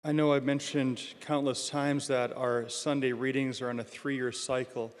I know I've mentioned countless times that our Sunday readings are on a 3-year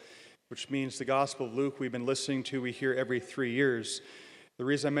cycle, which means the Gospel of Luke we've been listening to, we hear every 3 years. The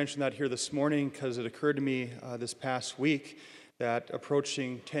reason I mentioned that here this morning, because it occurred to me this past week that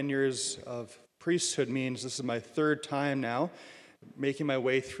approaching 10 years of priesthood means this is my third time now making my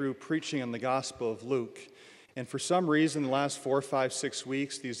way through preaching on the Gospel of Luke. And for some reason, the last 4, 5, 6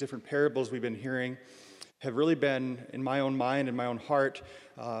 weeks, these different parables we've been hearing have really been, in my own mind and my own heart,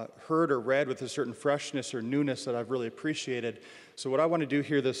 heard or read with a certain freshness or newness that I've really appreciated. So what I want to do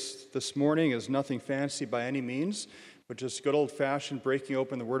here this morning is nothing fancy by any means, but just good old-fashioned breaking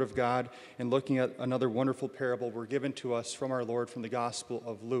open the Word of God and looking at another wonderful parable we're given to us from our Lord from the Gospel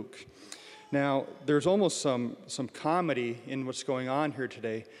of Luke. Now, there's almost some comedy in what's going on here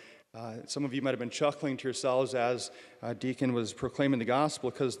today. Some of you might have been chuckling to yourselves as Deacon was proclaiming the gospel,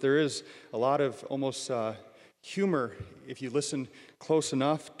 because there is a lot of almost humor if you listen close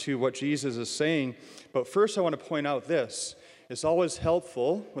enough to what Jesus is saying. But first I want to point out this. It's always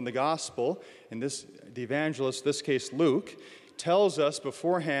helpful when the gospel, and the evangelist, in this case Luke, tells us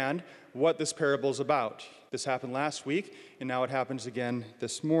beforehand what this parable is about. This happened last week, and now it happens again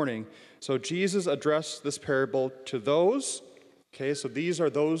this morning. So Jesus addressed this parable to those. Okay, so these are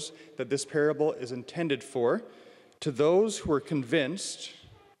those that this parable is intended for, to those who are convinced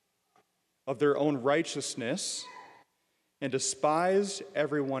of their own righteousness and despise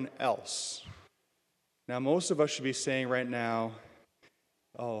everyone else. Now, most of us should be saying right now,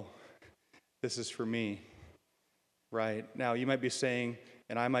 oh, this is for me, right? Now, you might be saying,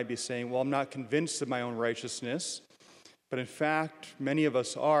 and I might be saying, well, I'm not convinced of my own righteousness, but in fact, many of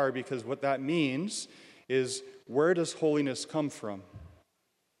us are, because what that means is, where does holiness come from?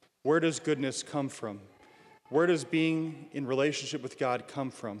 Where does goodness come from? Where does being in relationship with God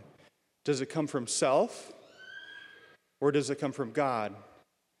come from? Does it come from self, or does it come from God?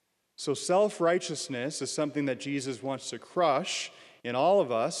 So self-righteousness is something that Jesus wants to crush in all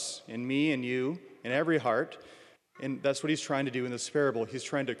of us, in me and you, in every heart, and that's what he's trying to do in this parable. He's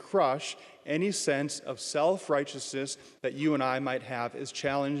trying to crush any sense of self-righteousness that you and I might have, as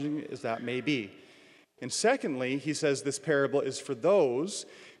challenging as that may be. And secondly, he says this parable is for those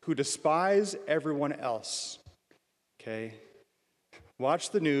who despise everyone else. Okay?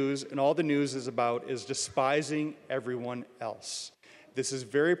 Watch the news, and all the news is about is despising everyone else. This is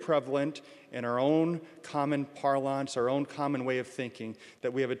very prevalent in our own common parlance, our own common way of thinking,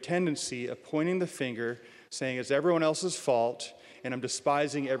 that we have a tendency of pointing the finger, saying it's everyone else's fault, and I'm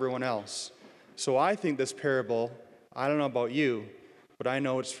despising everyone else. So I think this parable, I don't know about you, but I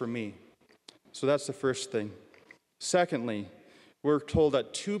know it's for me. So that's the first thing. Secondly, we're told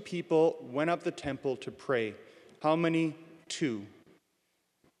that 2 people went up the temple to pray. How many? 2.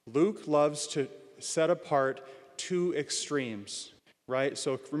 Luke loves to set apart 2 extremes, right?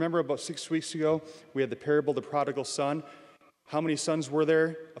 So remember about 6 weeks ago, we had the parable of the prodigal son. How many sons were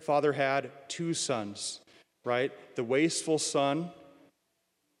there? A father had 2 sons, right? The wasteful son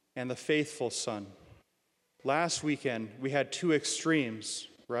and the faithful son. Last weekend, we had 2 extremes,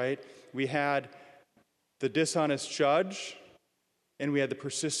 right? We had the dishonest judge, and we had the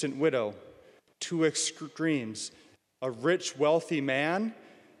persistent widow. 2 extremes. A rich, wealthy man,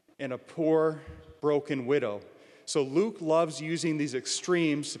 and a poor, broken widow. So Luke loves using these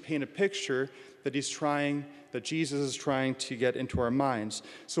extremes to paint a picture that Jesus is trying to get into our minds.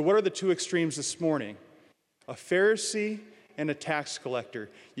 So what are the 2 extremes this morning? A Pharisee and a tax collector.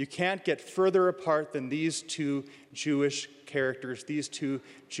 You can't get further apart than these 2 Jewish characters, these 2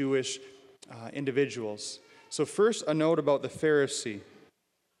 Jewish individuals. So first, a note about the Pharisee.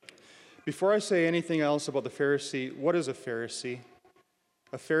 Before I say anything else about the Pharisee, what is a Pharisee?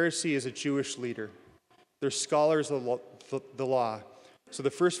 A Pharisee is a Jewish leader. They're scholars of the law. So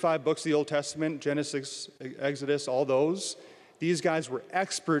the first 5 books of the Old Testament, Genesis, Exodus, all those, these guys were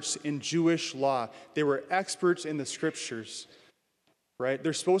experts in Jewish law. They were experts in the scriptures, right?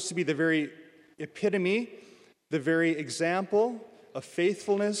 They're supposed to be the very epitome, the very example of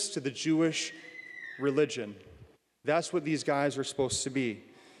faithfulness to the Jewish religion. That's what these guys are supposed to be.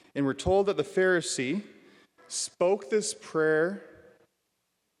 And we're told that the Pharisee spoke this prayer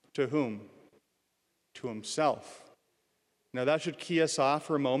to whom? To himself. Now that should key us off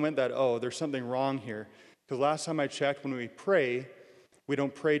for a moment that, there's something wrong here. Because last time I checked, when we pray, we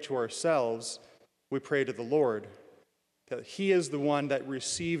don't pray to ourselves, we pray to the Lord. That he is the one that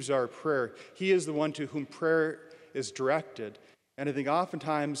receives our prayer. He is the one to whom prayer is directed. And I think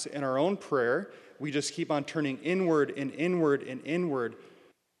oftentimes in our own prayer, we just keep on turning inward and inward and inward.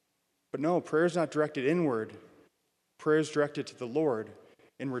 But no, prayer is not directed inward. Prayer is directed to the Lord.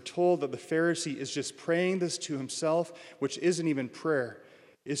 And we're told that the Pharisee is just praying this to himself, which isn't even prayer.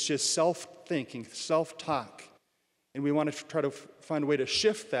 is just self-thinking, self-talk. And we want to try to find a way to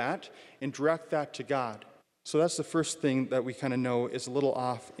shift that and direct that to God. So that's the first thing that we kind of know is a little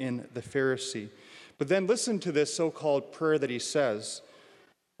off in the Pharisee. But then listen to this so-called prayer that he says,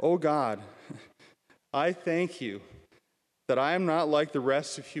 "Oh God, I thank you that I am not like the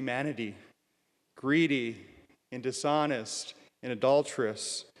rest of humanity, greedy and dishonest and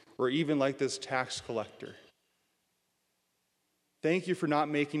adulterous, or even like this tax collector. Thank you for not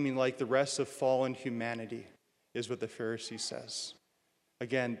making me like the rest of fallen humanity," is what the Pharisee says.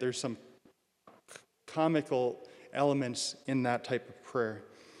 Again, there's some comical elements in that type of prayer.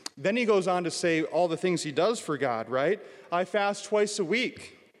 Then he goes on to say all the things he does for God, right? I fast twice a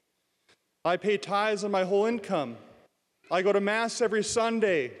week. I pay tithes on my whole income. I go to Mass every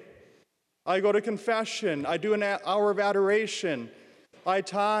Sunday. I go to confession. I do an hour of adoration. I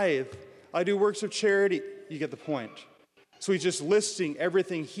tithe. I do works of charity. You get the point. So he's just listing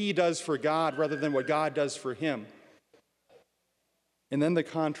everything he does for God rather than what God does for him. And then the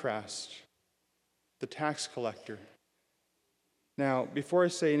contrast, the tax collector. Now, before I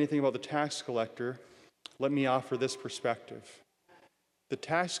say anything about the tax collector, let me offer this perspective. The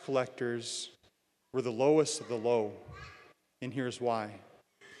tax collectors were the lowest of the low, and here's why.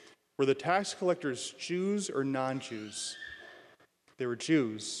 Were the tax collectors Jews or non-Jews? They were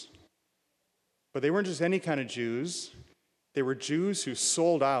Jews. But they weren't just any kind of Jews. They were Jews who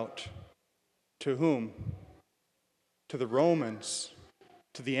sold out. To whom? To the Romans,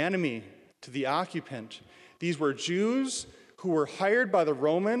 to the enemy, to the occupant. These were Jews who were hired by the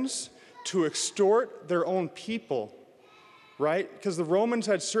Romans to extort their own people, right? Because the Romans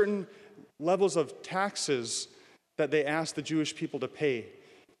had certain levels of taxes that they asked the Jewish people to pay.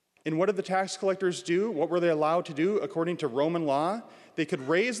 And what did the tax collectors do? What were they allowed to do according to Roman law? They could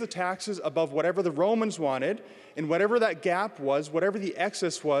raise the taxes above whatever the Romans wanted, and whatever that gap was, whatever the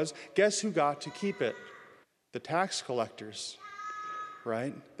excess was, guess who got to keep it? The tax collectors,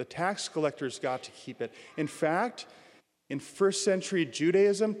 right? The tax collectors got to keep it. In fact, in first century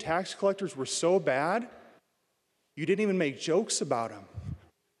Judaism, tax collectors were so bad, you didn't even make jokes about them.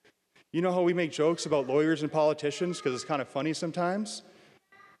 You know how we make jokes about lawyers and politicians because it's kind of funny sometimes?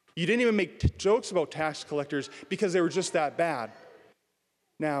 You didn't even make jokes about tax collectors because they were just that bad.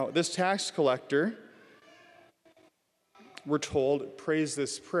 Now, this tax collector, we're told, prays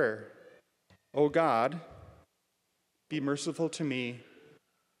this prayer. "O God, be merciful to me,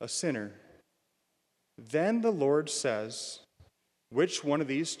 a sinner." Then the Lord says, which one of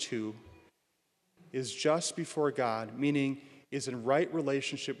these two is just before God, meaning is in right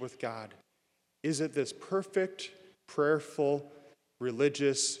relationship with God? Is it this perfect, prayerful,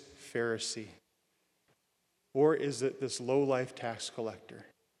 religious Pharisee? Or is it this low-life tax collector?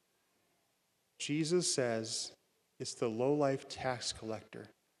 Jesus says it's the low-life tax collector.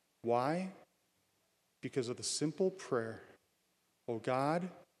 Why? Because of the simple prayer, "O God,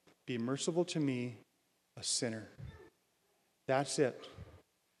 be merciful to me, a sinner." That's it.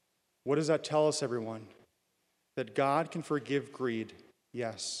 What does that tell us, everyone? That God can forgive greed,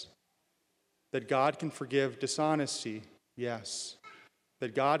 yes. That God can forgive dishonesty, yes.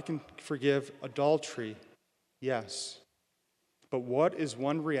 That God can forgive adultery, yes. But what is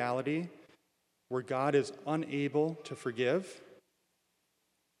one reality where God is unable to forgive?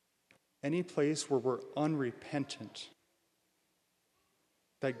 Any place where we're unrepentant.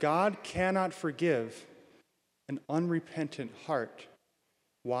 That God cannot forgive an unrepentant heart.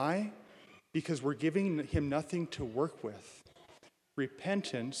 Why? Because we're giving him nothing to work with.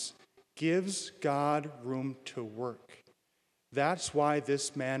 Repentance gives God room to work. That's why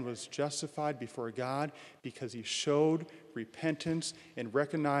this man was justified before God, because he showed repentance and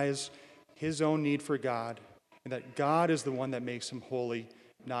recognized his own need for God, and that God is the one that makes him holy,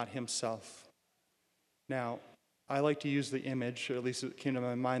 not himself. Now, I like to use the image, or at least it came to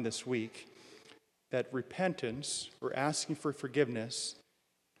my mind this week, that repentance, or asking for forgiveness,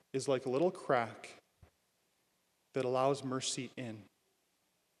 is like a little crack that allows mercy in.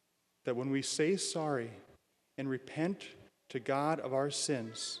 That when we say sorry and repent to God of our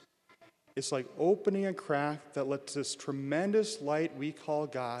sins, it's like opening a crack that lets this tremendous light we call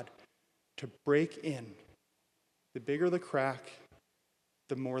God to break in. The bigger the crack,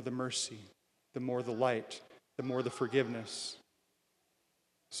 the more the mercy, the more the light, the more the forgiveness.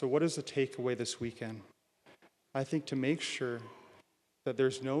 So what is the takeaway this weekend? I think to make sure that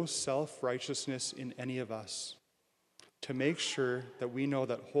there's no self-righteousness in any of us, to make sure that we know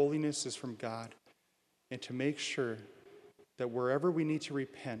that holiness is from God, and to make sure that wherever we need to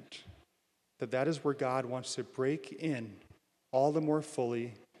repent, that is where God wants to break in all the more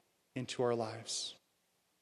fully into our lives.